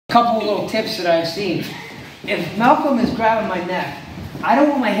couple of little tips that I've seen. If Malcolm is grabbing my neck, I don't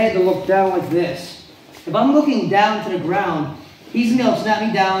want my head to look down like this. If I'm looking down to the ground, he's gonna be able to snap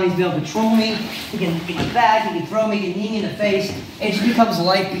me down, he's gonna be able to control me, he can get my back, he can throw me, he can knee me in the face. It just becomes,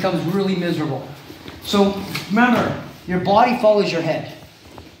 life becomes really miserable. So remember, your body follows your head.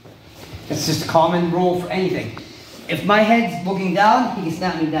 That's just a common rule for anything. If my head's looking down, he can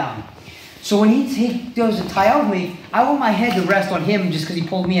snap me down. So when he goes to tie out with me, I want my head to rest on him just because he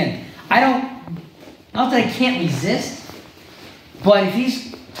pulled me in. Not that I can't resist, but if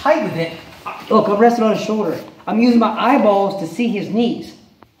he's tight with it, look, I'm resting on his shoulder. I'm using my eyeballs to see his knees.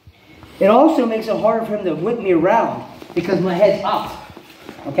 It also makes it harder for him to whip me around because my head's up.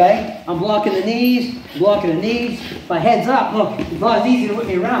 Okay? I'm blocking the knees, My head's up. Look, it's not as easy to whip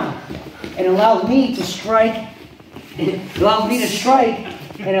me around. And it allows me to strike. It allows me to strike,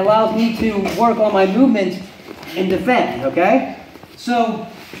 and it allows me to work on my movement and defend. Okay? So,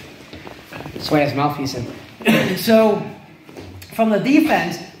 that's why his mouthpiece in. So, from the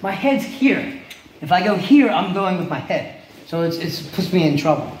defense, my head's here. If I go here, I'm going with my head. So it puts me in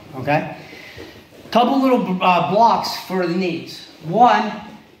trouble, okay? Couple little blocks for the knees. One,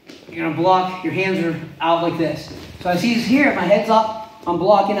 you're gonna block, your hands are out like this. So as he's here, my head's up, I'm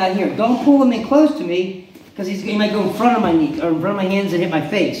blocking out here. Don't pull him in close to me, because he might go in front of my knee, or in front of my hands and hit my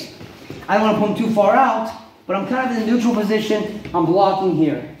face. I don't wanna pull him too far out, but I'm kind of in a neutral position, I'm blocking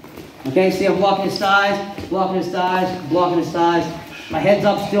here. Okay, see I'm blocking his thighs, blocking his thighs, blocking his thighs. My head's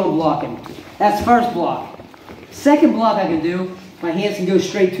up, still blocking. That's first block. Second block I can do, my hands can go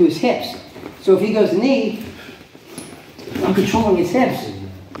straight to his hips. So if he goes knee, I'm controlling his hips,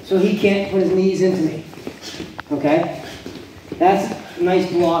 so he can't put his knees into me. Okay? That's a nice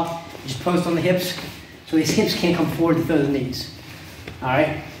block. Just post on the hips, so his hips can't come forward to throw the knees.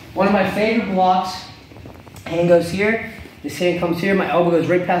 Alright? One of my favorite blocks, hand goes here, this hand comes here, my elbow goes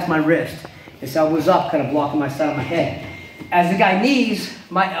right past my wrist. This elbow's up, kind of blocking my side of my head. As the guy knees,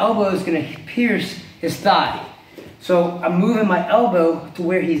 my elbow is going to pierce his thigh. So I'm moving my elbow to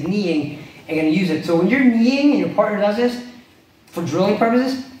where he's kneeing and going to use it. So when you're kneeing and your partner does this, for drilling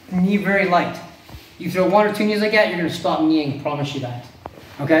purposes, knee very light. You throw one or two knees like that, you're going to stop kneeing, promise you that.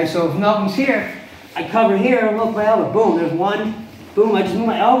 Okay, so if Malcolm's here, I cover here, look my elbow, boom, there's one, boom, I just move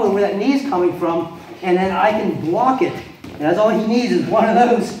my elbow where that knee's coming from, and then I can block it. And that's all he needs is one of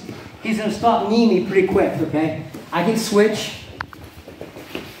those. He's going to stop kneeing me pretty quick, okay? I can switch,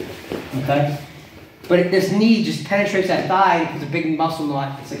 okay? But this knee just penetrates that thigh. It's a big muscle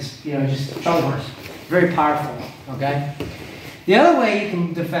knot. It's like, you know, just shoulders. Very powerful, okay? The other way you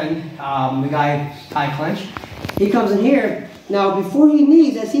can defend the guy tie clinch, he comes in here. Now, before he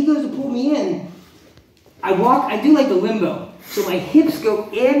knees, as he goes to pull me in, I do like the limbo. So my hips go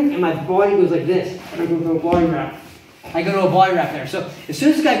in and my body goes like this. I go to a body wrap. There. So as soon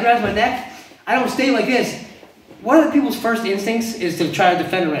as this guy grabs my neck, I don't stay like this. One of the people's first instincts is to try to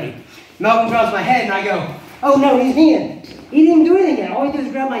defend already. Malcolm grabs my head and I go, oh no, he's kneeing. He didn't even do anything yet. All he did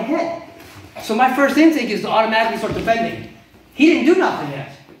was grab my head. So my first instinct is to automatically start defending. He didn't do nothing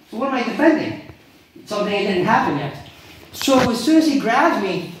yet. So what am I defending? Something that didn't happen yet. So as soon as he grabs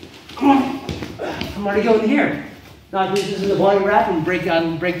me, I'm already going here. Now this is the body wrap and break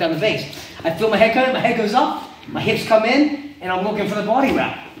down the base. I feel my head coming, my head goes up, my hips come in, and I'm looking for the body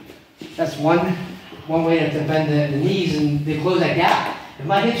wrap. That's one way to defend the knees and they close that gap. If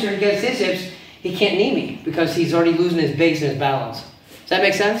my hips are against his hips, he can't knee me because he's already losing his base and his balance. Does that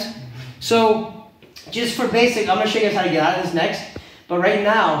make sense? So, just for basic, I'm going to show you guys how to get out of this next. But right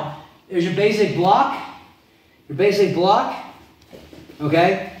now, there's your basic block.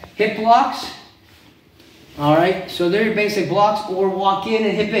 Okay? Hip blocks. Alright, so they're your basic blocks, or walk in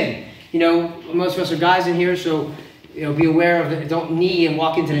and hip in. You know, most of us are guys in here, so you know, be aware of it. Don't knee and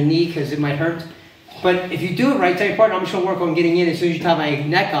walk into the knee because it might hurt. But if you do it right, tell your partner, I'm just going to work on getting in as soon as you tie my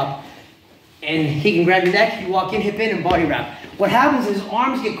neck up. And he can grab your neck, you walk in, hip in, and body wrap. What happens is his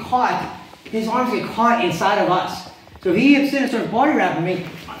arms get caught inside of us. So if he hips in and starts body wrapping me,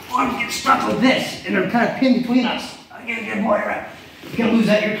 my arms get stuck like this, and they're kind of pinned between us. I get a good body wrap. You can't lose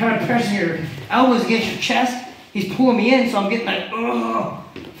that, you're kind of pressing your elbows against your chest. He's pulling me in, so I'm getting that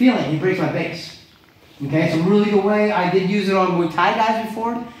feeling. He breaks my base. Okay, it's a really good way. I did use it on Muay Thai guys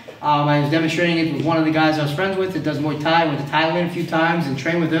before. I was demonstrating it with one of the guys I was friends with that does Muay Thai. Went to Thailand a few times and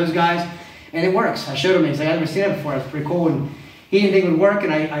trained with those guys. And it works. I showed him. He's like, I've never seen that before. It's pretty cool. And he didn't think it would work.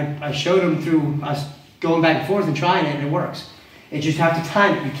 And I showed him through us going back and forth and trying it, and it works. You just have to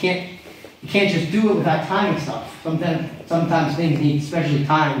time it. You can't just do it without timing stuff. Sometimes things need specially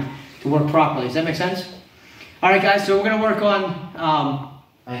timed to work properly. Does that make sense? All right, guys. So we're gonna work on.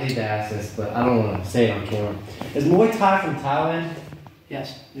 I hate to ask this, but I don't want to say it on camera. Is Muay Thai from Thailand?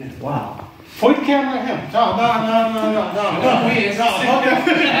 Yes. Yeah. Wow. Point the camera at him. No. Okay.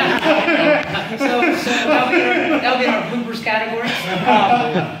 So that'll be in our bloopers category.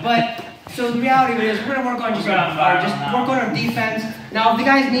 But so the reality of it is, we're gonna work on just work on our defense. Now, if the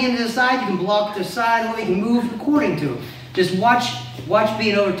guy's kneeing to the side, you can block to the side, or you can move according to him. Just watch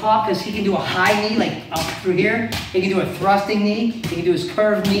being over top, because he can do a high knee, like up through here. He can do a thrusting knee. He can do his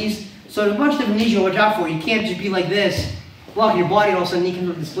curved knees. So there's a bunch of different knees you watch out for. You can't just be like this, blocking your body, and all of a sudden he comes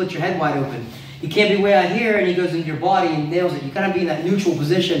up and splits your head wide open. You can't be way out here and he goes into your body and nails it. You gotta be in that neutral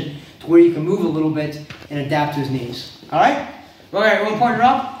position to where you can move a little bit and adapt to his knees. All right? All right, we're gonna partner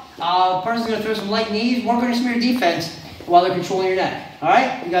up. Person's gonna throw some light knees, work on some of your defense while they're controlling your neck. All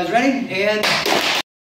right? You guys ready? And